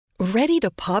Ready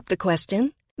to pop the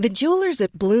question? The jewelers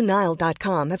at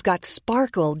BlueNile.com have got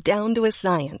sparkle down to a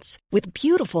science with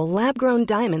beautiful lab-grown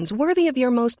diamonds worthy of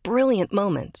your most brilliant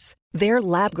moments. Their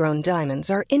lab-grown diamonds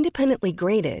are independently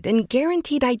graded and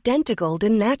guaranteed identical to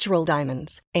natural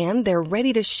diamonds, and they're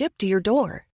ready to ship to your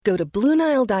door. Go to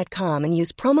BlueNile.com and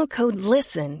use promo code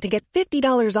LISTEN to get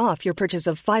 $50 off your purchase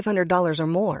of $500 or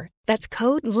more. That's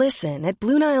code LISTEN at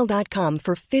BlueNile.com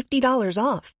for $50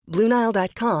 off.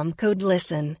 BlueNile.com, code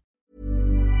LISTEN.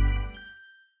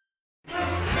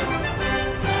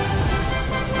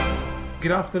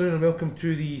 Good afternoon and welcome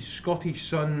to the Scottish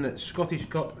Sun Scottish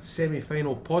Cup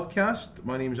semi-final podcast.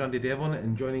 My name is Andy Devlin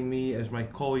and joining me is my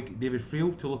colleague David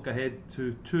Friel to look ahead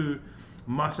to two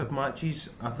massive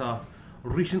matches at a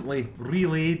recently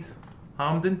relayed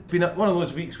Hampden. Been one of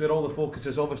those weeks where all the focus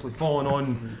has obviously fallen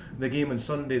on the game on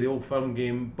Sunday, the Old Firm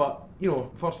game, but you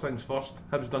know, first things first,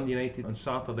 Hibs Dundee United on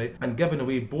Saturday, and given the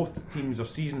way both teams their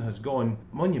season has gone,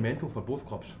 monumental for both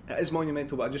clubs. It is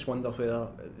monumental, but I just wonder whether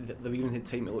they've even had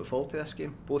time to look forward to this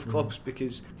game, both clubs,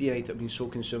 because United have been so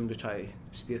consumed with trying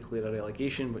to steer clear of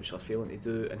relegation, which they're failing to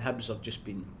do, and Hibs have just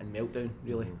been in meltdown,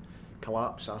 really.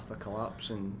 Collapse after collapse,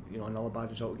 and you know, another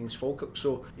bad result against Falkirk,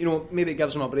 so you know, maybe it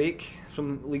gives them a break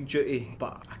from league duty,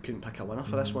 but I couldn't pick a winner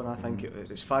for this one. I think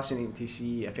it's fascinating to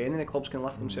see if any of the clubs can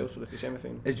lift themselves for the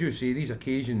semi-final. As you say, these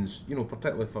occasions, you know,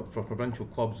 particularly for provincial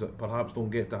clubs that perhaps don't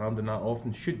get to Hampden that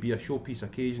often, should be a showpiece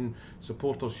occasion.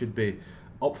 Supporters should be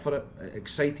up for it,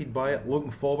 excited by it, looking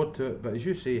forward to it, but as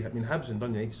you say, I mean, Hibs and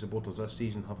Dundee United supporters this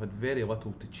season have had very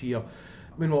little to cheer.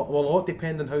 I mean, will a lot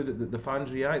depend on how the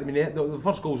fans react? I mean, the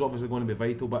first goal is obviously going to be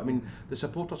vital, but I mean, the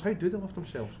supporters, how do they lift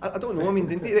themselves? I don't know. I mean,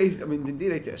 Dundee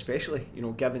United especially, you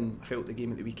know, given I felt the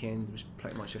game at the weekend was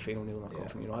pretty much the final nail in the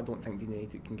coffin. You know, I don't think Dundee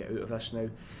United can get out of this now.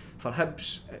 For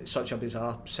Hibs, it's such a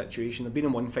bizarre situation. They've been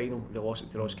in one final, they lost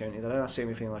it to Ross County. They're in a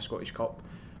semi-final of the Scottish Cup.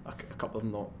 A couple of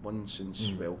them not won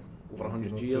since well over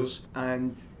 100 years,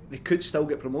 and they could still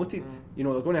get promoted. You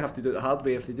know, they're going to have to do it the hard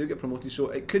way if they do get promoted, so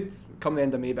it could come the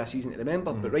end of maybe a season to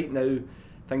remember, but right now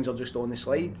things are just on the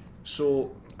slide.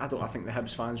 So I think the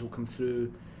Hibs fans will come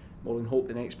through more in hope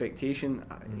than expectation.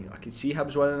 I could see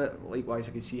Hibs winning it. Likewise,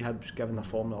 I could see Hibs, given their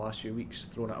form the last few weeks,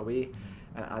 throwing it away.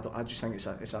 And I just think it's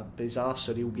a bizarre,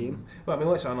 surreal game. Well, I mean,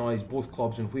 let's analyse both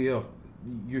clubs and where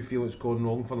you feel it's gone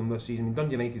wrong for them this season. I mean,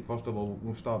 Dundee United, first of all,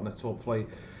 will start in the top flight.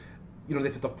 You know,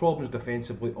 they've had their problems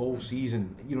defensively all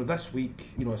season. You know, this week,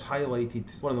 you know, it's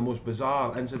highlighted one of the most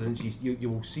bizarre incidents you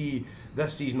will see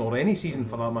this season, or any season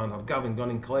for that matter. Gavin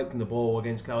Gunning collecting the ball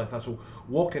against Cally Thistle,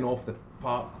 walking off the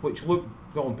park, which looked,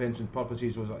 for all intents and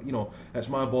purposes, was like, you know, it's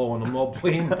my ball and I'm not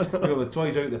playing. You know, the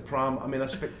toys out the pram. I mean, a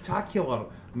spectacular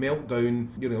meltdown.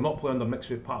 You know, not play under mix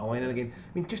with Pat Linen again.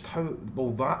 I mean, just how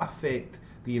will that affect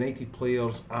the United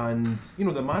players and, you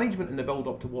know, the management in the build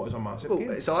up to what is a massive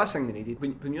game? It's the last thing they needed.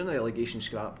 When you're in the relegation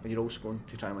scrap and you're also going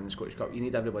to try and win the Scottish Cup, you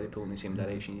need everybody pulling in the same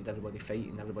direction, you need everybody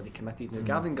fighting, everybody committed. Now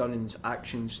Gavin Gunning's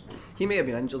actions, he may have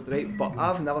been injured, right, but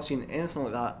I've never seen anything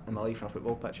like that in my life on a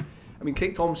football pitch. I mean,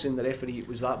 Craig Thompson, the referee,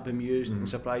 was that bemused and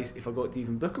surprised he forgot to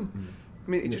even book him. I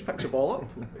mean, he just picks the ball up.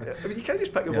 I mean, you can't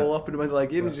just pick the ball up in the middle of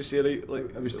the game and just say, right,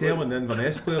 like... I was telling the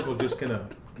Inverness players were just kind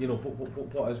of, you know,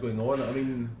 what is going on? I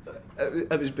mean...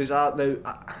 It was bizarre. Now,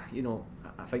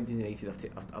 I think United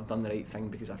have done the right thing,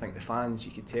 because I think the fans,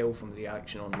 you could tell from the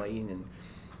reaction online, and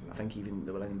I think even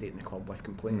they were inundating the club with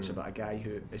complaints about a guy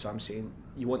who, as I'm saying,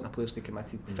 you want the players to be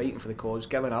committed, fighting for the cause,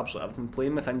 giving absolutely everything,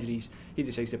 playing with injuries. He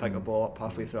decides to pick a ball up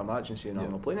halfway through a match and say, no,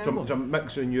 I'm not playing anymore. So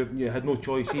Mixon, you had no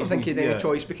choice. I don't think he had any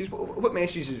choice, because what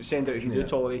message does it send out if you do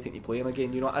tolerate it and you play him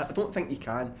again? You know, I don't think you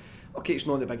can. Okay, it's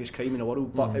not the biggest crime in the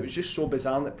world, but it was just so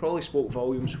bizarre, and it probably spoke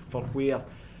volumes for where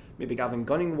maybe Gavin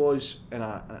Gunning was in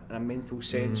a mental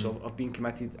sense of being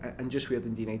committed, and just where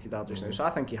Dundee United are just now. So I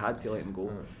think he had to let him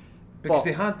go. Because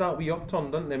they had that wee upturn,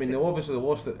 didn't they? I mean, they obviously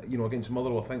lost it, you know, against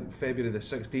Motherwell, I think February the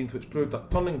 16th, which proved a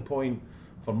turning point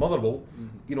for Motherwell,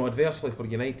 you know, adversely for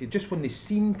United. Just when they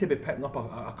seem to be picking up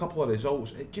a couple of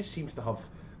results, it just seems to have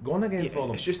gone again for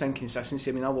them. It's just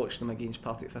inconsistency. I mean, I watched them against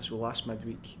Partick Thistle last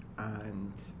midweek,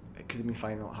 and it could have been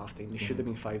 5-0 at half time. They should have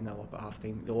been 5-0 up at half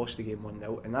time. They lost the game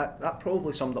 1-0, and that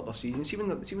probably summed up their season. See, when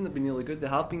they've been really good, they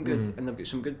have been good, and they've got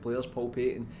some good players. Paul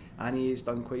Payton, Annie has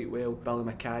done quite well, Billy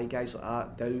Mackay, guys like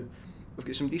that, Dow. We've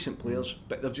got some decent players,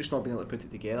 but they've just not been able to put it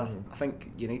together. I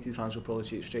think United fans will probably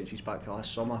say it stretches back to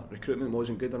last summer. Recruitment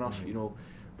wasn't good enough, you know,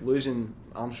 losing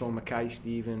Armstrong, Mackay,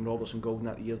 Stephen, Robertson, Golden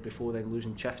the years before, then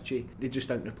losing Chifchi. They just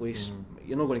didn't replace,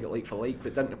 you're not going to get like for like,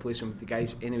 but didn't replace him with the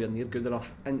guys anywhere near good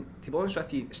enough. And to be honest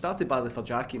with you, it started badly for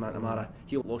Jackie McNamara.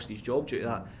 He lost his job due to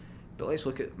that. But let's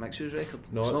look at Mixu's record.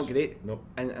 No, it's not great. No.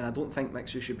 And I don't think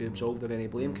Mixu should be absolved of any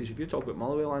blame, because if you talk about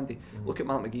Motherwell, Andy, look at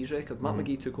Mark McGee's record. Mark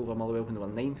McGee took over Motherwell when they were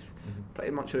 9th,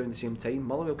 pretty much around the same time.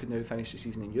 Motherwell could now finish the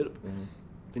season in Europe.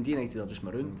 Dundee United are just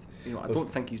marooned. You know, I don't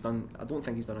think he's done a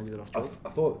good enough job. I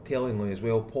thought tellingly as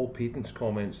well, Paul Payton's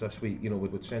comments this week, you know,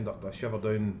 would send up a shiver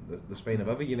down the spine of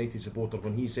every United supporter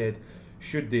when he said,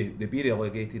 should they be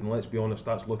relegated, and let's be honest,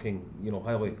 that's looking, you know,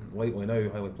 highly likely now,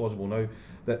 highly plausible now,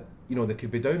 that, you know, they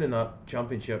could be down in that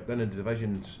championship, down in the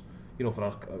divisions, you know, for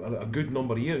a good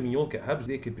number of years. I mean, you look at Hibs,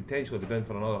 they could potentially be down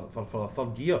for a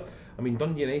third year. I mean,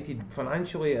 Dundee United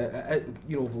financially,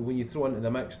 you know, when you throw into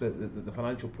the mix the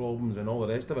financial problems and all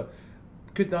the rest of it,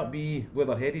 could that be where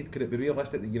they're headed? Could it be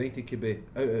realistic that United could be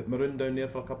out at maroon down there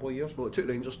for a couple of years? Well, it took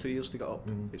Rangers 2 years to get up.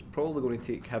 It's probably going to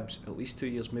take Hibs at least 2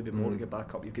 years, maybe more, to get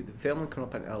back up. You've got the Fairland coming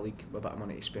up into that league with a bit of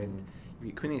money to spend.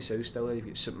 You've got Queen South still there, you've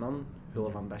got St Mirren, who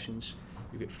have ambitions.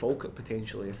 You've got Falkirk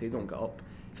potentially if they don't get up.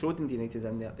 Throw Dundee United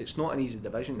in there. It's not an easy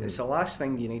division. It's the last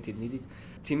thing United needed.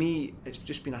 To me, it's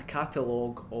just been a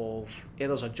catalogue of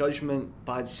errors of judgment,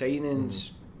 bad signings,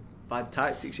 bad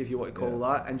tactics, if you want to call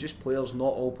that, and just players not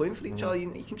all playing for each other.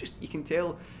 You can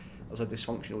tell there's a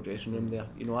dysfunctional dressing room there.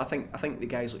 You know, I think the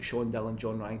guys like Sean Dillon,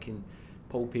 John Rankin,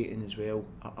 Paul Payton as well,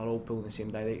 are all pulling the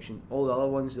same direction. All the other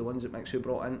ones, the ones that Mixu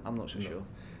brought in, I'm not so sure.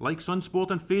 Like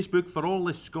SunSport on Facebook for all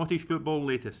the Scottish football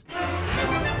latest.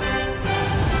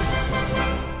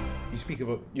 You speak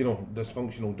about, you know,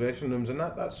 dysfunctional dressing rooms, and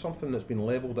that's something that's been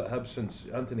levelled at Hibs since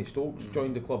Anthony Stokes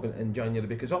joined the club in January,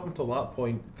 because up until that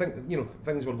point,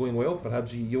 things were going well for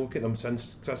Hibs. You look at them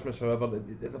since Christmas, however,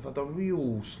 they've had a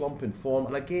real slump in form,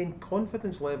 and again,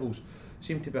 confidence levels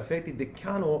seem to be affected. They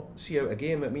cannot see out a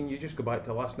game. I mean, you just go back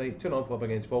to last night, 2-0 club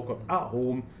against Falkirk at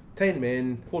home, 10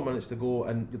 men, 4 minutes to go,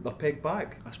 and they're pegged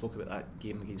back. I spoke about that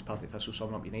game against Partick Thistle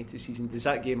summing up United season. Does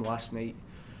that game last night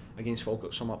against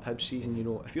Falkirk sum up Hibs season? You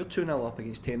know, if you're 2-0 up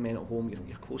against 10 men at home,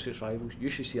 your closest rivals, you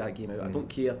should see that game out. I don't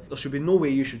care. There should be no way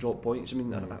you should drop points. I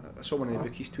mean, I saw one of the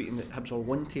bookies tweeting that Hibs were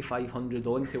 1-500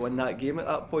 on to win that game at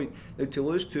that point. Now, to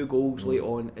lose 2 goals late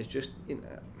on is just, you know,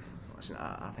 listen,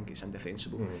 I think it's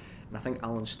indefensible. And I think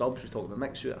Alan Stubbs, we talked about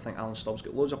Mixu, I think Alan Stubbs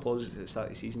got loads of applause at the start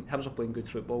of the season. Hibs are playing good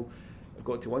football. We've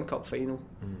got to one cup final,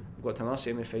 we've got to another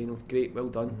semi-final, great, well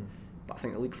done. But I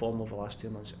think the league form over the last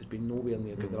 2 months has been nowhere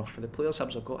near good enough for the players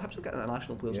Hibs have got. Hibs have got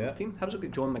international players in the team. Hibs have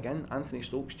got John McGinn, Anthony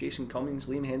Stokes, Jason Cummings,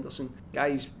 Liam Henderson,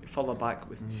 guys further back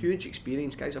with huge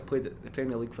experience, guys have played at the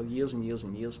Premier League for years and years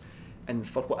and years, and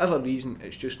for whatever reason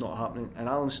it's just not happening, and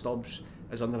Alan Stubbs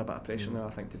is under a bit of pressure now,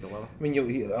 I think, to deliver. I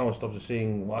mean, Alan Stubbs was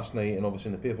saying last night, and obviously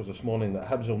in the papers this morning, that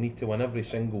Hibs will need to win every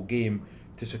single game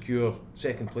to secure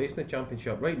second place in the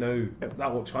championship. Right now,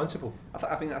 that looks fanciful.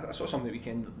 I saw something the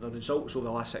weekend. The results over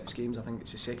the last 6 games, I think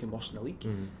it's the second worst in the league.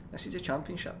 This is a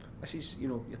championship. This is, you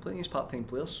know, you're playing against part-time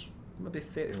players, maybe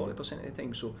 30-40% of the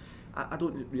time. So I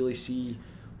don't really see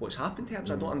what's happened to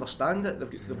Hibs. I don't understand it.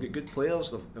 They've got good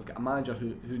players. They've got a manager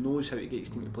who knows how to get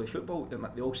his team to play football.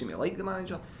 They all seem to like the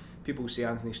manager. People say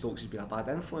Anthony Stokes has been a bad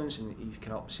influence and he's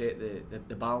kind of upset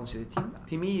the balance of the team.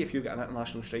 To me, if you've got an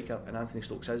international striker, and Anthony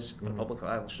Stokes is a Republic of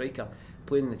Ireland striker,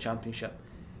 playing in the championship,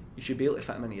 you should be able to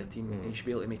fit him into your team and you should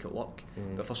be able to make it work.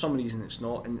 But for some reason it's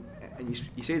not, and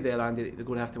you say there, Andy, that they're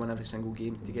going to have to win every single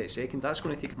game to get second. That's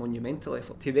going to take a monumental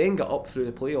effort. To then get up through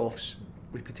the playoffs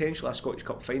with potentially a Scottish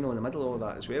Cup final in the middle of all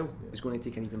that as well, is going to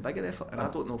take an even bigger effort, and I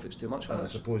don't know if it's too much for us.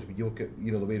 I suppose when you look at,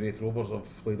 you know, the way Wraith Rovers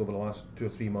have played over the last 2 or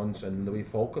 3 months and the way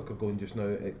Falkirk are going just now,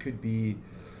 it could be,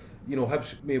 you know,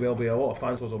 Hibs may well be a lot of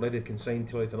fans already consigned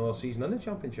to like another season in the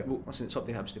championship. Well, listen, it's up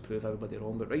to Hibs to prove everybody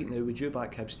wrong, but right now, would you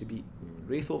back Hibs to beat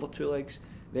Wraith over 2 legs,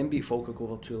 then beat Falkirk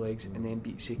over 2 legs, and then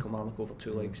beat Kilmarnock over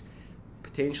 2 legs,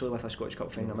 potentially with a Scottish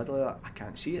Cup final in the middle of that? I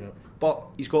can't see it. But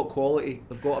he's got quality,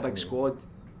 they've got a big squad,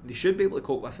 they should be able to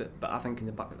cope with it, but I think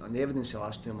on the evidence of the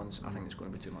last 2 months, I think it's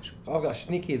going to be too much. I've got a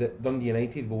sneaky that Dundee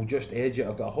United will just edge it.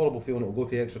 I've got a horrible feeling it will go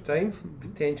to extra time,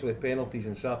 potentially penalties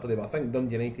on Saturday, but I think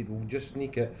Dundee United will just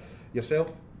sneak it.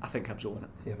 Yourself? I think Hibs will win it.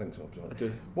 Yeah, I think so. I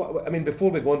do. What, I mean, before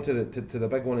we go on to the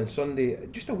big one on Sunday,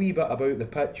 just a wee bit about the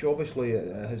pitch. Obviously,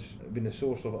 it has been a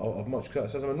source of much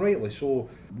criticism, and rightly so,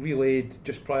 relayed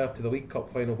just prior to the League Cup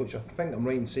final, which I think I'm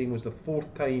right in saying was the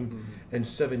 4th time in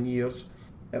 7 years.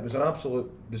 It was an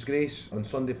absolute disgrace on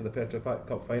Sunday for the Petropac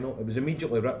Cup final. It was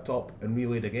immediately ripped up and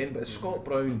relayed again, but as Scott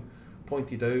Brown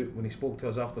pointed out when he spoke to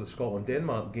us after the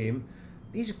Scotland-Denmark game,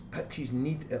 these pitches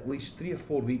need at least 3 or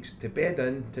 4 weeks to bed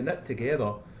in, to knit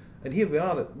together, And here we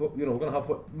are, we're going to have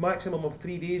maximum of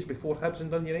 3 days before Hibs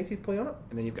and Dundee United play on it.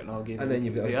 And then you've got another game. And then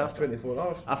you've got 24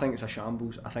 hours. I think it's a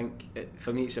shambles. I think,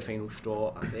 for me, it's the final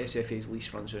straw. The SFA's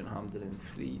lease runs out in Hampden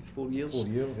in 4 years. 4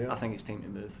 years, yeah. I think it's time to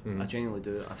move. I genuinely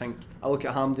do. I look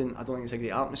at Hampden, I don't think it's a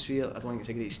great atmosphere. I don't think it's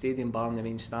a great stadium, bar in the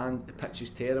main stand. The pitch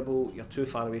is terrible. You're too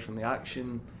far away from the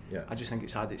action. Yeah. I just think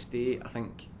it's had its day. I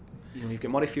think, you've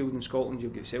got Murrayfield in Scotland,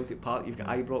 you've got Celtic Park, you've got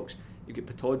Ibrox, you've got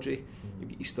Pittodrie, you've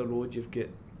got Easter Road, you've got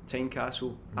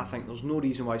Tynecastle. I think there's no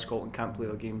reason why Scotland can't play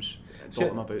their games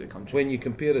dotting about the country. When you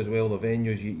compare as well the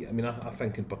venues, I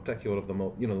think in particular of them,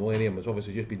 the Millennium has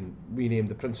obviously just been renamed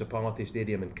the Principality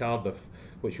Stadium in Cardiff,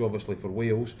 which obviously for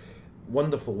Wales,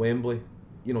 wonderful Wembley,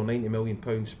 £90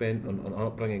 million spent on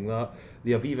upbringing that.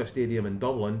 The Aviva Stadium in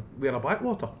Dublin, we're a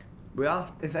backwater. We are.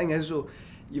 The thing is though,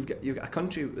 you've got a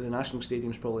country where the National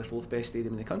Stadium's probably the fourth best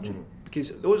stadium in the country,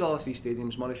 because those other three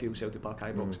stadiums, Murrayfield, Celtic Park,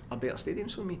 Ibrox, are better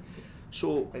stadiums for me.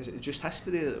 So is it just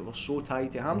history that we're so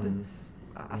tied to Hampden?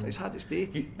 I think it's had its day,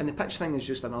 and the pitch thing is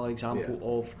just another example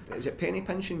of, is it penny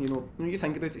pinching? When you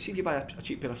think about it, see if you buy a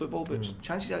cheap pair of football boots,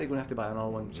 chances are you're going to have to buy another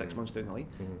one 6 months down the line.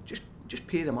 Just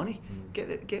pay the money, get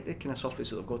the kind of surface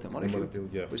that they've got at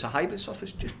Murrayfield. It's a hybrid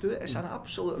surface, just do it. It's an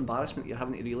absolute embarrassment that you're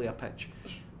having to relay a pitch.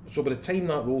 So by the time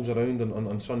that rolls around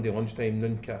on Sunday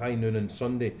lunchtime, high noon on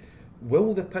Sunday,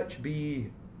 will the pitch be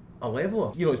a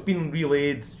leveller? It's been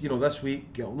relayed, this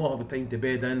week, it'll not have a time to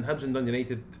bed in. Hibs and Dundee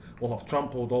United will have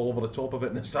trampled all over the top of it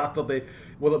on the Saturday.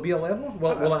 Will it be a leveller?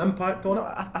 Will it impact on it?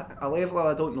 A leveller,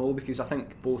 I don't know, because I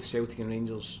think both Celtic and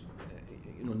Rangers,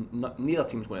 neither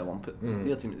team's going to lump it.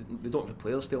 Neither team, they don't have the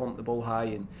players to lump the ball high,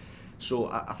 and so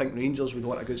I think Rangers would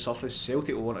want a good surface,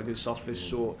 Celtic will want a good surface,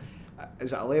 so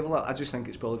is it a leveller? I just think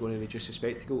it's probably going to be just a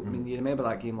spectacle. I mean, you remember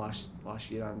that game last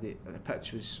year, Andy? The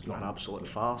pitch was an absolute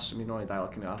farce. I mean, Ronnie Dyer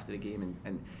came out after the game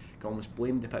and almost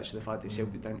blamed the pitch for the fact that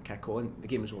Celtic didn't kick on. The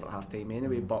game was over at half time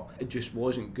anyway, but it just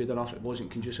wasn't good enough. It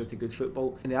wasn't conducive to good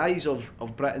football. In the eyes of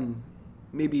Britain,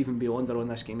 maybe even beyond or on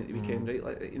this game at the weekend, right?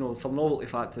 For novelty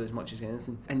factor as much as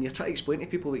anything. And you're trying to explain to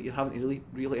people that you're having to really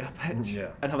relay a pitch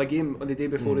and have a game on the day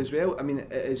before as well. I mean,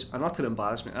 it is an utter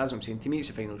embarrassment. As I'm saying, to me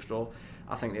it's a final straw.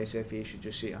 I think the SFA should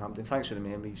just say to Hampden, thanks for the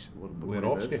memories. We're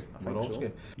off.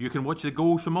 So. You can watch the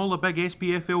goals from all the big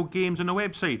SPFL games on the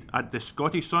website at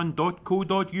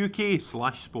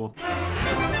thescottishsun.co.uk/sport.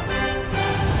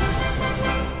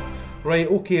 Right,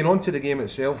 okay, and on to the game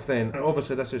itself then.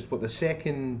 Obviously this is the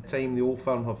second time the Old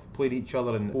Firm have played each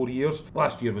other in 4 years.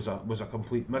 Last year was a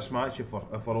complete mismatch if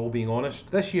we're all being honest.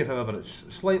 This year, however, it's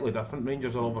slightly different.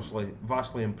 Rangers are obviously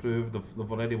vastly improved.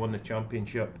 They've already won the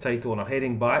championship title and are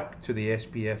heading back to the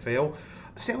SPFL.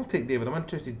 Celtic, David, I'm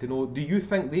interested to know, do you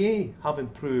think they have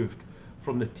improved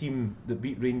from the team that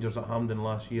beat Rangers at Hampden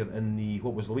last year in the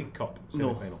League Cup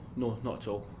semi-final? No, not at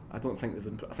all. I don't think they've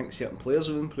improved. I think certain players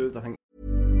have improved. I think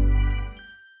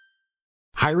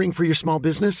Hiring for your small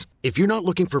business? If you're not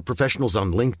looking for professionals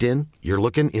on LinkedIn, you're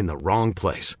looking in the wrong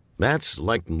place. That's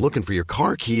like looking for your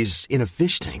car keys in a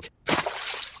fish tank.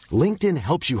 LinkedIn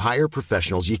helps you hire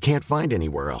professionals you can't find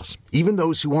anywhere else, even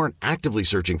those who aren't actively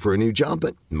searching for a new job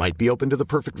but might be open to the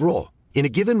perfect role. In a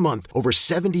given month, over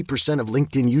 70% of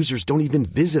LinkedIn users don't even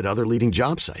visit other leading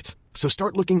job sites. So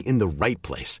start looking in the right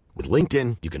place. With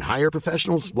LinkedIn, you can hire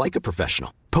professionals like a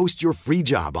professional. Post your free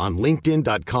job on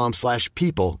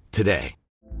linkedin.com/people today.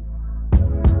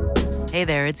 Hey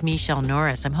there, it's Michelle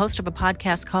Norris. I'm host of a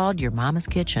podcast called Your Mama's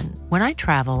Kitchen. When I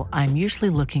travel, I'm usually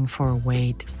looking for a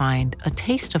way to find a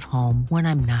taste of home when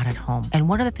I'm not at home. And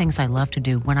one of the things I love to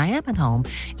do when I am at home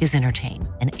is entertain.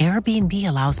 And Airbnb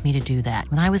allows me to do that.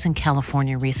 When I was in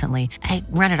California recently, I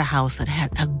rented a house that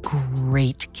had a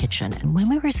great kitchen. And when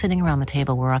we were sitting around the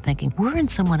table, we were all thinking, we're in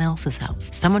someone else's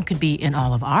house. Someone could be in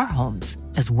all of our homes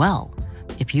as well.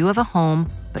 If you have a home,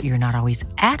 but you're not always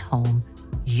at home,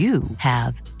 you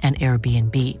have an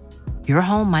Airbnb. Your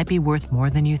home might be worth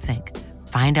more than you think.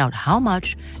 Find out how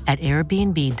much at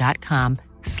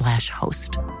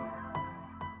airbnb.com/host.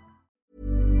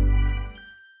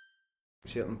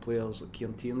 Certain players like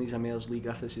Kieran Tierney's emerged, Lee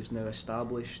Griffiths is now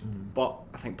established, but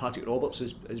I think Patrick Roberts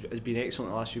has been excellent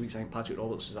the last few weeks. I think Patrick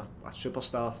Roberts is a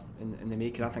superstar in the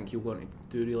making. I think he'll go on to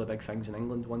do really big things in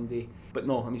England one day. But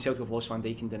no, I mean, Celtic have lost Van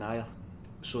Dijk and Denier,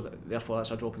 so therefore that's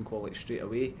a drop in quality straight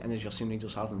away, and as you're seeing,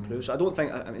 Rangers have improved. So I don't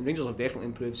think, I mean, Rangers have definitely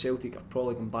improved. Celtic have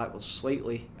probably gone backwards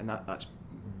slightly, and that's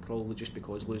probably just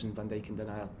because losing Van Dijk and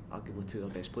Denier, arguably two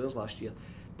of their best players last year.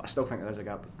 But I still think there is a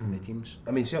gap in the teams.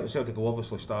 I mean, Celtic will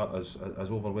obviously start as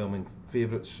overwhelming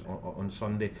favourites on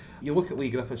Sunday. You look at Lee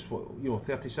Griffiths,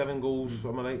 37 goals,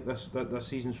 am I right, this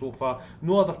season so far.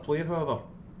 No other player, however,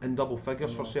 in double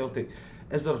figures for Celtic.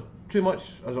 Is there too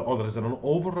much, or is there an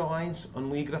over-reliance on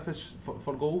Lee Griffiths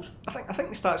for goals? I think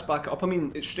the stats back it up. I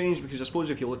mean, it's strange because I suppose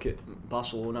if you look at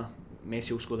Barcelona,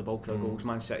 Messi will score the bulk of their goals,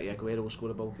 Man City, Aguero will score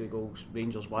the bulk of the goals,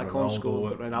 Rangers, Wycombe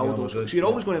scored, Ronaldo scored. So you're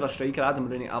always going to have a striker, Adam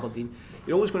Rooney at Aberdeen,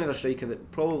 you're always going to have a striker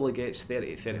that probably gets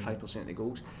 30-35% of the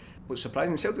goals. What's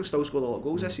surprising, Celtic still scored a lot of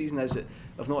goals this season, is that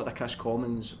they've not had a Chris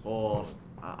Commons or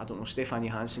I don't know, Stefan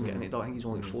Johansson getting it. I think he's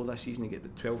only 4 this season. He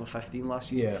got 12 or 15 last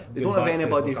season. They don't have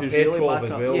anybody who's really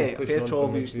back up. Yeah,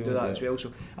 Petrov used to do that as well.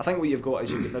 So I think what you've got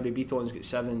is you've got maybe Beaton's got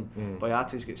 7,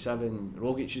 Boyata's got 7,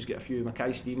 Rogic has got a few,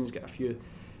 Mackay Stevens got a few.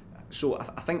 So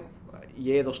I think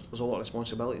there's a lot of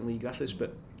responsibility in Lee Griffiths,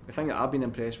 but the thing that I've been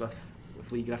impressed with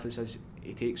Lee Griffiths is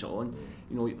he takes it on.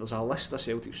 You know, there's a list of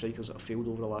Celtic strikers that have failed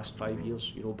over the last 5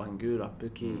 years. You know, Bangura,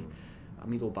 Buki,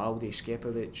 Amido Balde,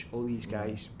 Skepovic, all these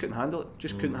guys couldn't handle it,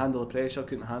 couldn't handle the pressure,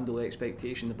 couldn't handle the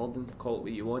expectation, the burden, call it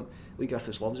what you want. Lee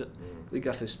Griffiths loves it. Lee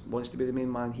Griffiths wants to be the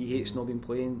main man, he hates not being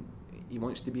playing, he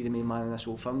wants to be the main man in this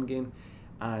Old Firm game,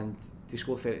 and to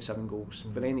score 37 goals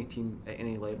for any team at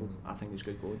any level, I think is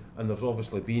good going. And there's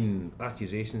obviously been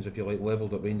accusations, if you like,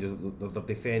 levelled at Rangers that their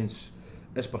defence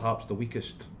is perhaps the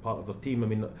weakest part of their team. I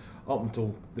mean, up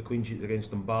until the clean sheet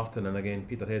against Dumbarton and again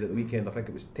Peterhead at the weekend, I think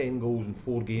it was 10 goals in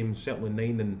 4 games, certainly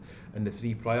 9 in the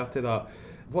 3 prior to that.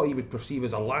 What he would perceive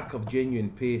as a lack of genuine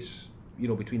pace, you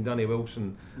know, between Danny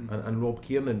Wilson and Rob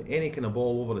Kiernan, any kind of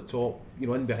ball over the top, you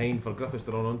know, in behind for Griffiths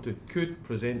to run onto, could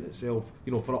present itself,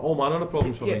 you know, for all manner of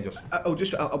problems for Rangers.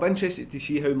 I'll be interested to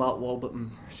see how Mark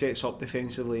Warburton sets up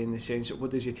defensively, in the sense that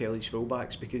what does he tell his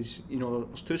fullbacks, because, you know,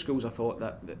 there's 2 schools of thought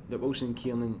that Wilson and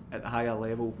Kiernan at the higher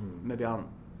level maybe aren't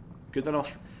good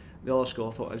enough. The other school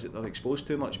of thought is that they're exposed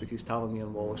too much because Tavernier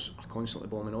and Wallace are constantly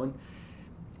bombing on.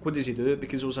 What does he do?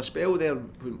 Because there was a spell there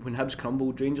when Hibs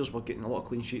crumbled, Rangers were getting a lot of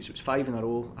clean sheets. It was 5 in a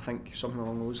row, I think, something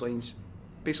along those lines.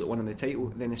 Basically winning the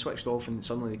title. Then they switched off and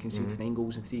suddenly they conceded 9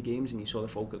 goals in 3 games, and you saw the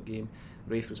Falkirk game.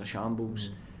 Wraith was a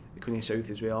shambles. The Cooney South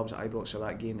as well. I was at Ibrox for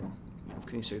that game, and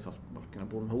Cooney South were kind of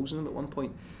blowing holes in them at one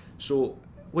point. So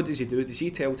what does he do? Does he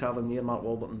tell Tavernier, Mark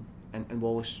Warburton and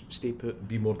Wallace, stay put?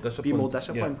 Be more disciplined.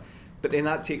 Yeah. But then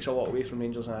that takes a lot away from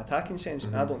Rangers in an attacking sense,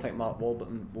 and I don't think Mark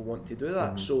Warburton will want to do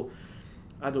that. So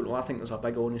I don't know, I think there's a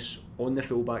big onus on the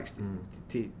fullbacks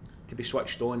to be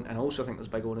switched on, and I also think there's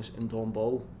big onus in Don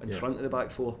Ball in front of the back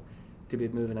 4 to be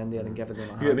moving in there and giving them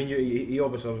a hand. I mean, he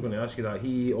obviously, I was going to ask you that,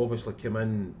 he obviously came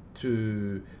in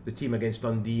to the team against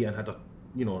Dundee and had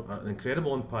an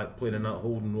incredible impact playing in that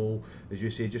holding role, as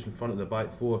you say, just in front of the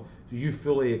back 4. Do you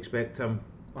fully expect him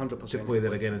 100% to play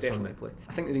there again on Sunday? Play.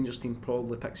 I think the Rangers team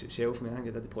probably picks itself. I mean, I think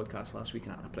I did the podcast last week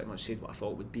and I pretty much said what I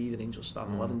thought would be the Rangers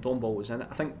starting 11. Don Ball was in it.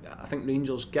 I think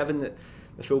Rangers, given that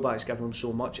the fullbacks give them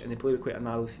so much and they play with quite a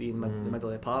narrow 3 in the middle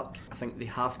of the park, I think they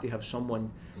have to have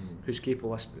someone who's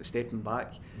capable of stepping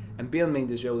back. And bear in mind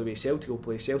as well the way Celtic will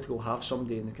play. Celtic will have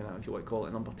somebody in the kind of, if you want to call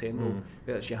it, number 10 role,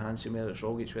 whether it's Johansson, whether it's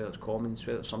Rogic, whether it's Commons,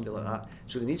 whether it's somebody like that.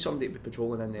 So they need somebody to be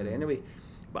patrolling in there anyway.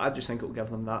 But I just think it will give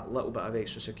them that little bit of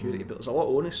extra security. But there's a lot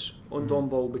of onus on Don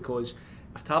Ball, because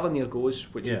if Tavernier goes,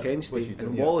 which he tends to,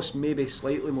 and Wallace maybe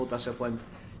slightly more disciplined,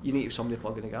 you need to have somebody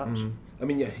plugging the gaps. I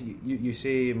mean, you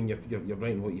say, I mean, you're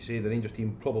right in what you say, the Rangers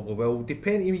team probably will.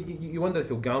 You wonder if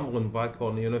he'll gamble on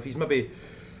Vaghorn, you know, if he's maybe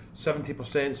 70%,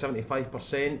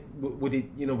 75%, would he,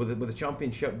 you know, with the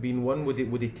championship being won,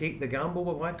 would he take the gamble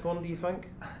with Waghorn, do you think?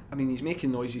 I mean, he's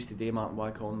making noises today, Martin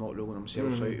Waghorn, not ruling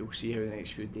himself out. We'll see how the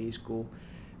next few days go.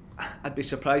 I'd be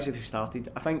surprised if he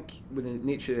started. I think with the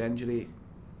nature of the injury,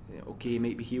 okay, he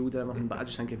might be healed and everything, but I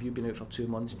just think if you've been out for 2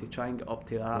 months, to try and get up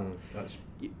to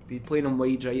that, playing him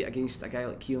wide right against a guy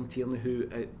like Kieran Tierney, who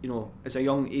you know, is a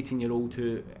young 18-year-old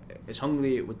who is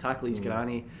hungry, would tackle his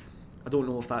granny. I don't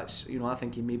know if that's, you know, I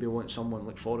think he maybe wants someone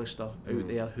like Forrester out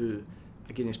there who,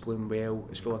 again, is playing well,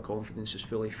 is full of confidence, is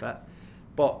fully fit.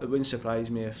 But it wouldn't surprise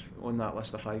me if on that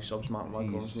list of 5 subs, Martin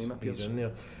Waghorn's name appears. He's in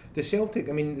there. The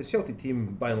Celtic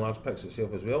team by and large picks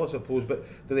itself as well, I suppose, but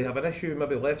do they have an issue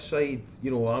maybe left side,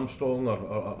 you know, Armstrong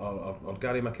or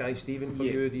Gary Mackay-Steven for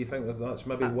you? Do you think that's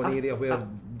maybe one area where Ronnie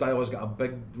Dyle's got a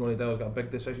big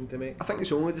decision to make? I think it's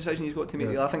the only decision he's got to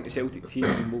make. I think the Celtic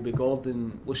team will be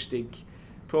Gordon, Lustig,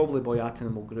 probably Boyata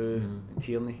and Mulgrew and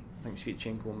Tierney. I think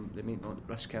Sviatchenko, they may not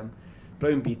risk him.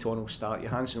 Brown Beaton will start,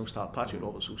 Johansson will start, Patrick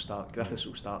Roberts will start, Griffiths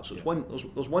will start. So it's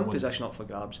there's one position up for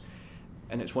grabs,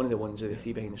 and it's one of the ones of the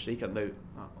 3 behind the striker. Now,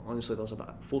 honestly, there's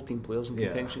about 14 players in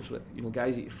contention for it. You know,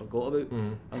 guys that you forgot about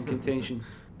in contention.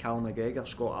 Callum McGregor,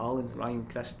 Scott Allen, Ryan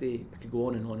Christie. I could go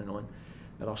on and on and on.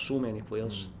 There are so many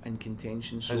players in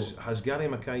contention. So has Gary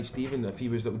Mackay-Steven, if he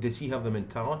was, does he have the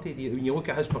mentality? When you look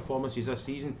at his performances this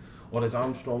season, or is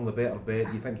Armstrong the better bet?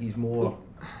 Do you think he's more?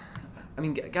 I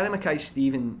mean, Gary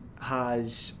Mackay-Steven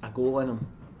has a goal in him.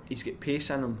 He's got pace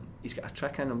in him. He's got a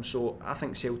trick in him. So I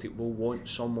think Celtic will want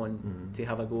someone to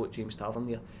have a go at James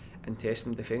Tavernier and test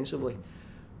him defensively.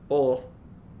 Or,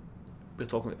 we're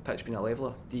talking about the pitch being a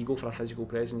leveller. Do you go for a physical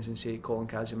presence and say Colin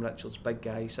Kazim-Richards, big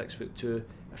guy, 6'2"?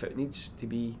 If it needs to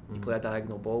be, you play a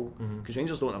diagonal ball. Because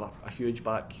Rangers don't have a huge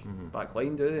back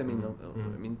line, do they? I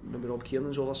mean, maybe Rob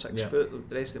Kiernan's over 6 foot.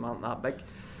 The rest of them aren't that big.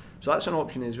 So that's an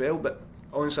option as well. But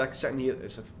honestly, sitting here,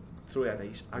 it's a throw of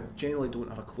dice. I generally don't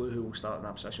have a clue who will start in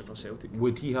that position for Celtic.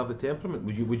 Would he have the temperament?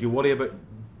 Would you worry about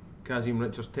Kazim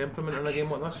Richards' temperament in a game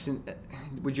like this? Listen,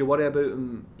 would you worry about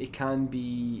him? He can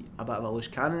be a bit of a loose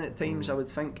cannon at times, I would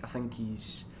think. I think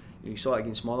he's, you saw it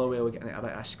against Motherwell, getting a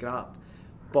bit of a scrap.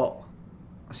 But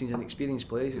I seen he's an experienced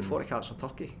player. He's got 40 caps for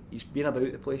Turkey. He's been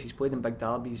about the place. He's played in big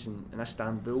derbies in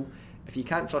Istanbul. If you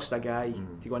can't trust a guy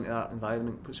to go into that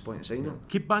environment, what's the point of signing him?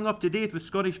 Keep bang up to date with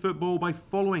Scottish football by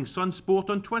following SunSport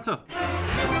on Twitter.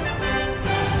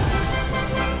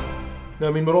 Now,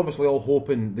 I mean, we're obviously all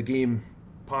hoping the game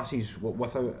passes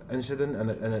without incident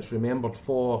and it's remembered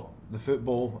for the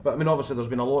football. But I mean, obviously there's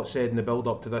been a lot said in the build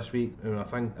up to this week. I mean, I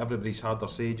think everybody's had their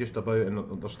say just about,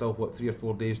 and there's still 3 or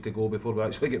 4 days to go before we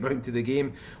actually get round to the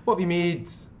game. What have you made,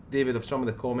 David, of some of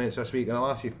the comments this week? And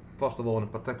I'll ask you first of all, in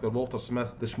particular, Walter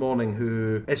Smith this morning,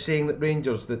 who is saying that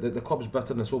Rangers, that the club's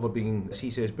bitterness over being, as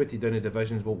he says, booted down the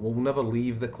divisions will never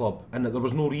leave the club, and that there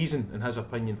was no reason, in his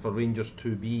opinion, for Rangers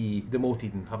to be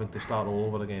demoted and having to start all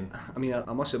over again. I mean,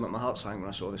 I must admit, my heart sank when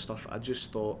I saw this stuff. I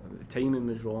just thought the timing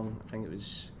was wrong. I think it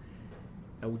was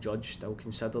ill-judged,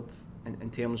 ill-considered. In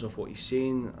terms of what he's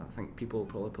saying, I think people will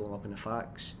probably pull him up in the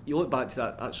facts. You look back to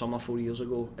that summer 4 years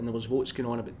ago, and there was votes going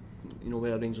on about,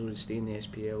 whether Rangers would stay in the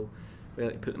SPL,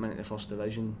 whether to put them into the first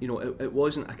division. It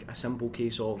wasn't a simple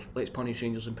case of let's punish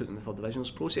Rangers and put them in the third division.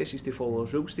 There's processes to follow,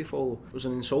 there's rules to follow. There was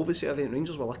an insolvency event.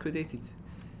 Rangers were liquidated,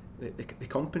 the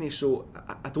company. So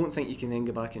I don't think you can then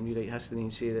go back and rewrite history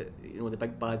and say that the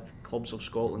big bad clubs of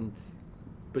Scotland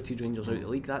booted Rangers out of the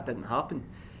league. That didn't happen.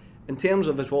 In terms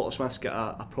of if Walter Smith's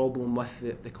got a problem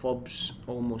with the clubs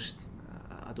almost,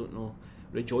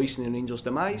 rejoicing in Rangers'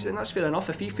 demise, then that's fair enough.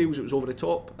 If he feels it was over the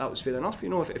top, that was fair enough.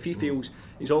 If he feels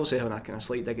he's obviously having a kind of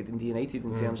slight dig at Dundee United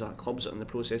in terms of clubs that are in the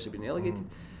process of being relegated.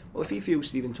 Well, if he feels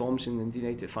Stephen Thompson and Dundee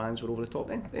United fans were over the top,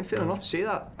 then fair enough to say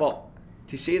that. But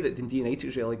to say that Dundee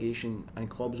United's relegation and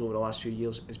clubs over the last few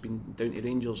years has been down to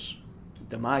Rangers'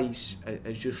 demise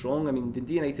is just wrong. I mean,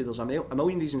 Dundee United, there's a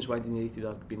million reasons why Dundee United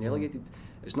are being relegated.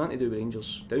 It's nothing to do with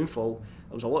Rangers' downfall.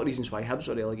 There was a lot of reasons why Hibs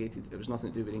were relegated. It was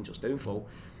nothing to do with Rangers' downfall.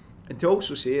 And to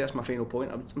also say, that's my final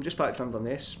point, I'm just back from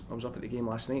Inverness. I was up at the game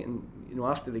last night, and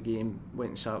after the game, went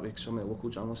and sat with some of the local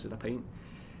journalists at a pint.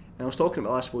 And I was talking about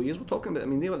the last 4 years. We're talking about,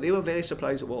 they were very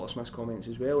surprised at Walter Smith's comments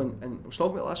as well. And I was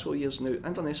talking about the last 4 years now.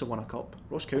 Inverness have won a cup.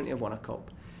 Ross County have won a cup.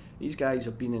 These guys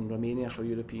have been in Romania for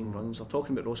European runs. They're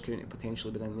talking about Ross County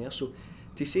potentially being in there. So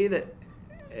to say that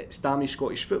it's damaged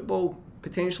Scottish football,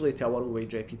 potentially to a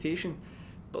worldwide reputation,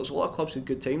 but there's a lot of clubs with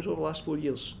good times over the last 4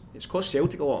 years. It's cost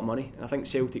Celtic a lot of money, and I think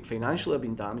Celtic financially have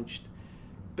been damaged.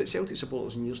 But Celtic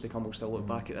supporters in years to come will still look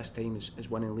back at this time as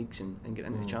winning leagues and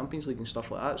getting into the Champions League and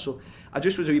stuff like that. So I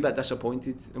just was a wee bit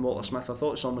disappointed in Walter Smith. I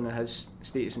thought someone of his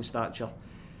status and stature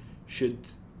should,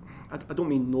 I don't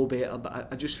mean no better, but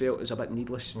I just felt it was a bit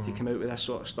needless to come out with this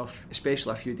sort of stuff,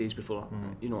 especially a few days before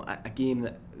a game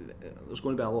that there's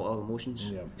going to be a lot of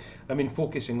emotions. Yeah, I mean,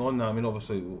 focusing on that,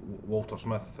 obviously Walter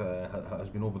Smith has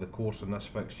been over the course in this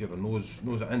fixture and knows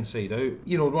it inside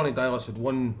out. Ronnie Dylas had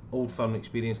one Old Firm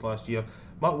experience last year.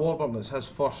 Mark Warburton is his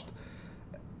first.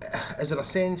 Is there a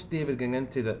sense, David, going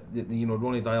into that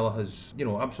Ronnie Dyla has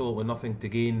absolutely nothing to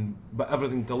gain but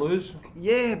everything to lose?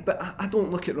 Yeah, but I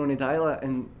don't look at Ronnie Dyla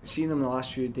and seeing him the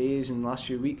last few days and last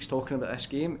few weeks talking about this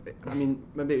game. I mean,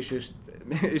 maybe it's just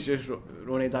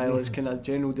Ronnie Dyla's kind of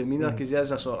general demeanour, because he is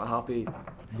a sort of happy,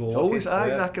 always a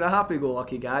kind of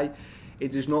happy-go-lucky guy. He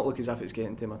does not look as if it's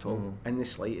getting to him at all, in the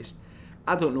slightest.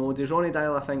 I don't know. Does Ronnie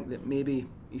Dyla think that maybe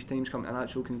his time's come to a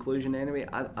natural conclusion anyway?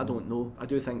 I don't know. I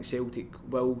do think Celtic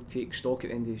will take stock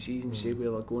at the end of the season, see where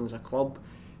they're going as a club,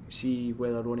 see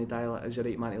whether Ronnie Dyla is the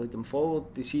right man to lead them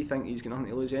forward. Does he think he's got nothing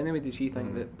to lose anyway? Does he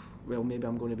think that, well, maybe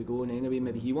I'm going to be going anyway,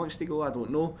 maybe he wants to go? I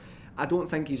don't know. I don't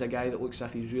think he's a guy that looks as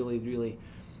if he's really, really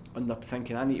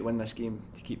thinking, I need to win this game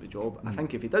to keep the job. I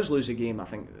think if he does lose the game, I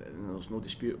think there's no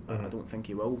dispute. I don't think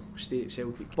he will stay at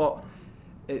Celtic. But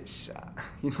it's,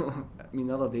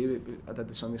 the other day I did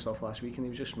the Sunday stuff last week and he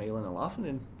was just smiling and laughing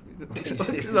and as if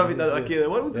he did it okay in the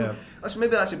world. Yeah.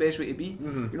 Maybe that's the best way to be.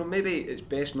 Maybe it's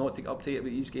best not to get uptight about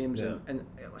these games and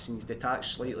listen, he's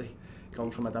detached slightly. come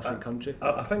from a different country.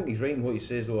 I think he's right in what he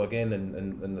says though. Again,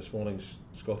 in this morning's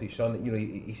Scottish Sun, you know,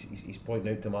 he's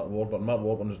pointing out to Mark Warburton. Mark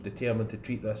Warburton is determined to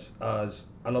treat this as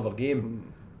another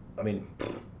game. I mean,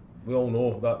 we all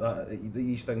know that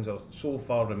these things are so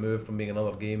far removed from being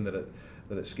another game that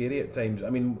it's scary at times. I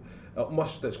mean,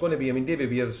 it's going to be. I mean, David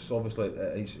Weir's obviously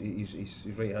he's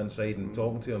right hand side and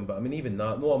talking to him, but I mean, even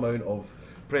that, no amount of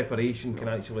preparation can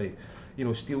actually, you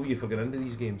know, steal you for getting into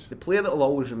these games. The player that will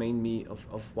always remind me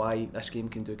of why this game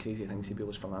can do crazy things to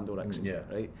people is Fernando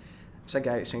Rickson. Right. It's a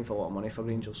guy that signed for a lot of money for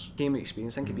Rangers. Game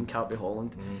experience. I think he'd been capped by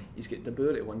Holland. He's got De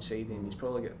Boer at one side, and he's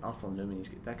probably got Arthur Newman. He's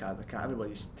got Dick Advocat.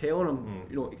 Everybody's telling him,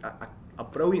 you know, a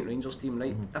brilliant Rangers team,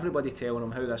 right? Everybody telling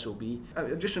him how this will be. I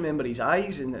just remember his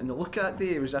eyes and the look at that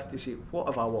day. It was as if to say, "What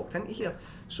have I walked into here?"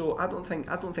 So I don't think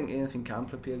anything can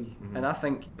prepare you. And I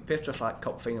think the Petrofac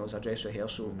Cup final as a dress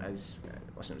rehearsal is.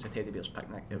 Listen, it was a teddy bear's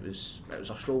picnic. It was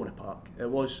a stroll in the park. It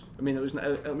was. I mean,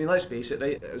 let's face it,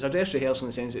 right? It was a dress rehearsal in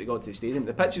the sense that it got to the stadium.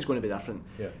 The pitch is going to be different.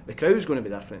 The crowd's going to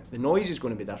be different. The noise is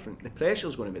going to be different. The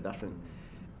pressure's going to be different.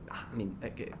 I mean,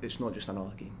 it's not just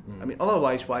another game. I mean,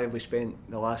 otherwise, why have we spent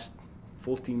the last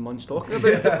 14 months talking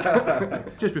about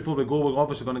it? Just before we go, we're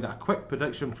obviously going to get a quick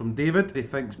prediction from David. He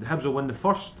thinks the Hibs will win the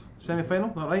first semi-final,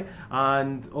 is that right?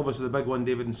 And obviously the big one,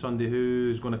 David, on Sunday,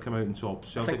 who's going to come out on top,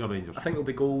 Celtic or Rangers? I think it'll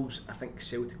be goals. I think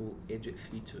Celtic will edge it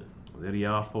 3-2. Well, there you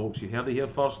are, folks. You heard it here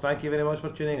first. Thank you very much for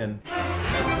tuning in.